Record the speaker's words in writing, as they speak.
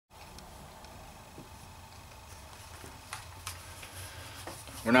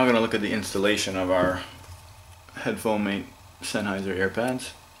We're now going to look at the installation of our HeadphoneMate Sennheiser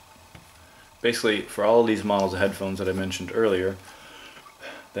earpads. Basically, for all of these models of headphones that I mentioned earlier,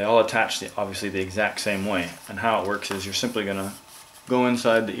 they all attach obviously the exact same way. And how it works is you're simply going to go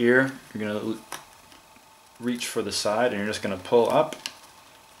inside the ear, you're going to reach for the side, and you're just going to pull up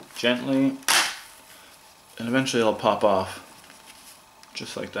gently, and eventually it'll pop off,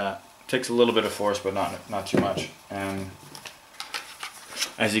 just like that. It takes a little bit of force, but not too much. And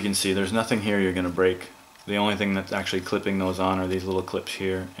as you can see, there's nothing here you're going to break. The only thing that's actually clipping those on are these little clips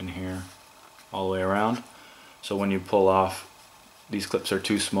here and here, all the way around. So when you pull off, these clips are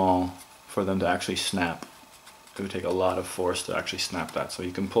too small for them to actually snap. It would take a lot of force to actually snap that. So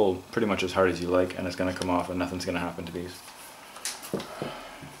you can pull pretty much as hard as you like, and it's going to come off, and nothing's going to happen to these.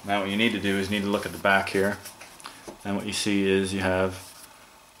 Now what you need to do is you need to look at the back here, and what you see is you have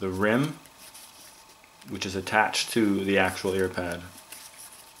the rim, which is attached to the actual ear pad.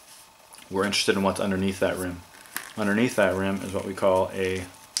 We're interested in what's underneath that rim. Underneath that rim is what we call a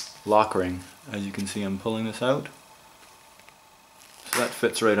lock ring. As you can see, I'm pulling this out. So that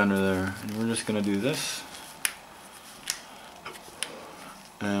fits right under there. And we're just going to do this.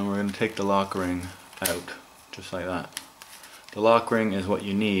 And we're going to take the lock ring out, just like that. The lock ring is what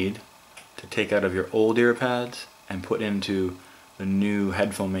you need to take out of your old ear pads and put into the new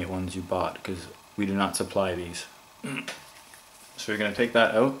HeadphoneMate ones you bought, because we do not supply these. So you're going to take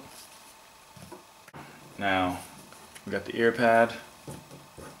that out. Now, we got the ear pad,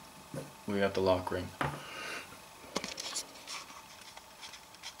 we got the lock ring.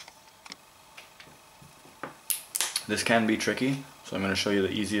 This can be tricky, so I'm going to show you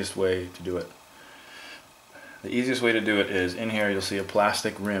the easiest way to do it. The easiest way to do it is, in here you'll see a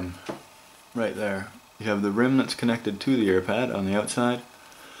plastic rim, right there. You have the rim that's connected to the ear pad on the outside,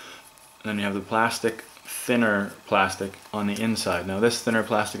 and then you have the plastic, thinner plastic on the inside. Now this thinner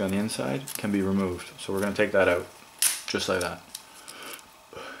plastic on the inside can be removed, so we're going to take that out, just like that.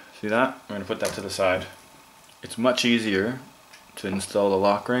 See that? We're going to put that to the side. It's much easier to install the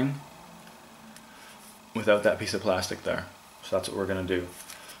lock ring without that piece of plastic there, so that's what we're going to do.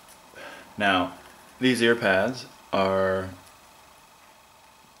 Now these ear pads are,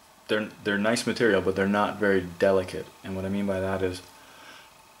 they're nice material, but they're not very delicate, and what I mean by that is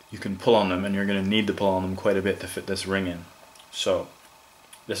you can pull on them, and you're going to need to pull on them quite a bit to fit this ring in. So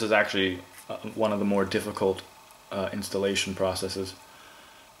this is actually one of the more difficult installation processes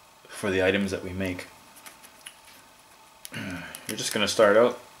for the items that we make. You're just going to start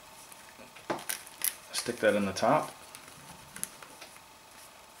out, stick that in the top,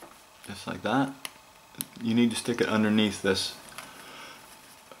 just like that. You need to stick it underneath this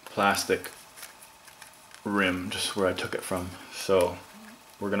plastic rim, just where I took it from. So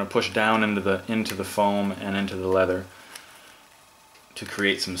we're going to push down into the foam and into the leather to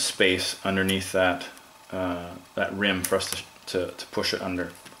create some space underneath that that rim for us to push it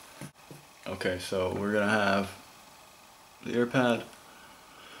under. Okay, so we're going to have the ear pad,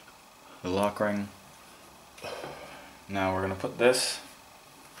 the lock ring. Now we're going to put this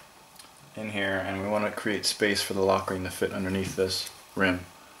in here, and we want to create space for the lock ring to fit underneath this rim.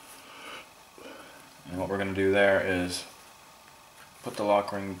 And what we're going to do there is put the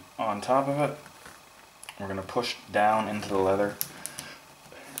lock ring on top of it. We're going to push down into the leather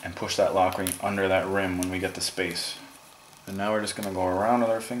and push that lock ring under that rim when we get the space. And now we're just going to go around with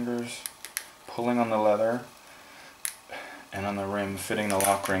our fingers, pulling on the leather and on the rim, fitting the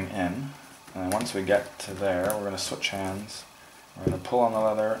lock ring in. And then once we get to there, we're going to switch hands. We're going to pull on the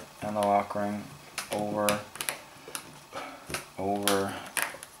leather and the lock ring over,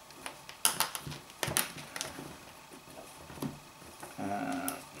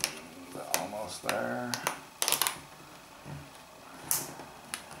 and almost there.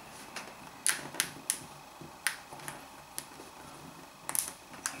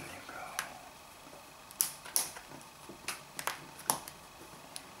 There you go.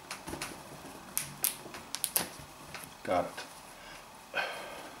 Got it.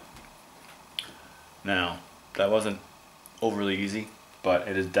 Now, that wasn't overly easy, but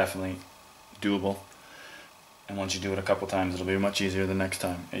it is definitely doable. And once you do it a couple times, it'll be much easier the next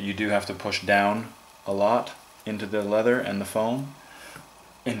time. You do have to push down a lot into the leather and the foam,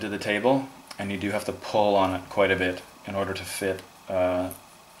 into the table, and you do have to pull on it quite a bit in order to fit that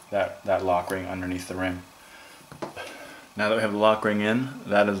lock ring underneath the rim. Now that we have the lock ring in,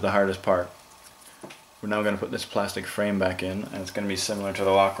 that is the hardest part. We're now going to put this plastic frame back in, and it's going to be similar to the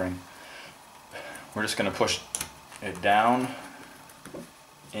lock ring. We're just going to push it down,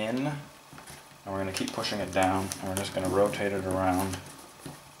 in, and we're going to keep pushing it down, and we're just going to rotate it around.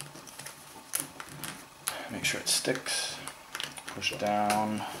 Make sure it sticks. push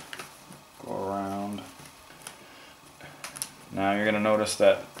down, go around. Now you're going to notice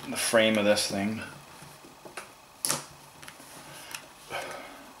that the frame of this thing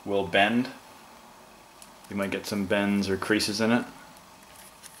will bend. You might get some bends or creases in it,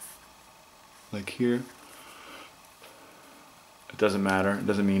 like here. It doesn't matter, it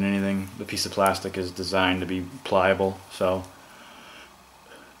doesn't mean anything. The piece of plastic is designed to be pliable, so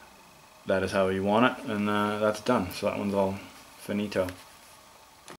that is how you want it, and that's done. So that one's all finito.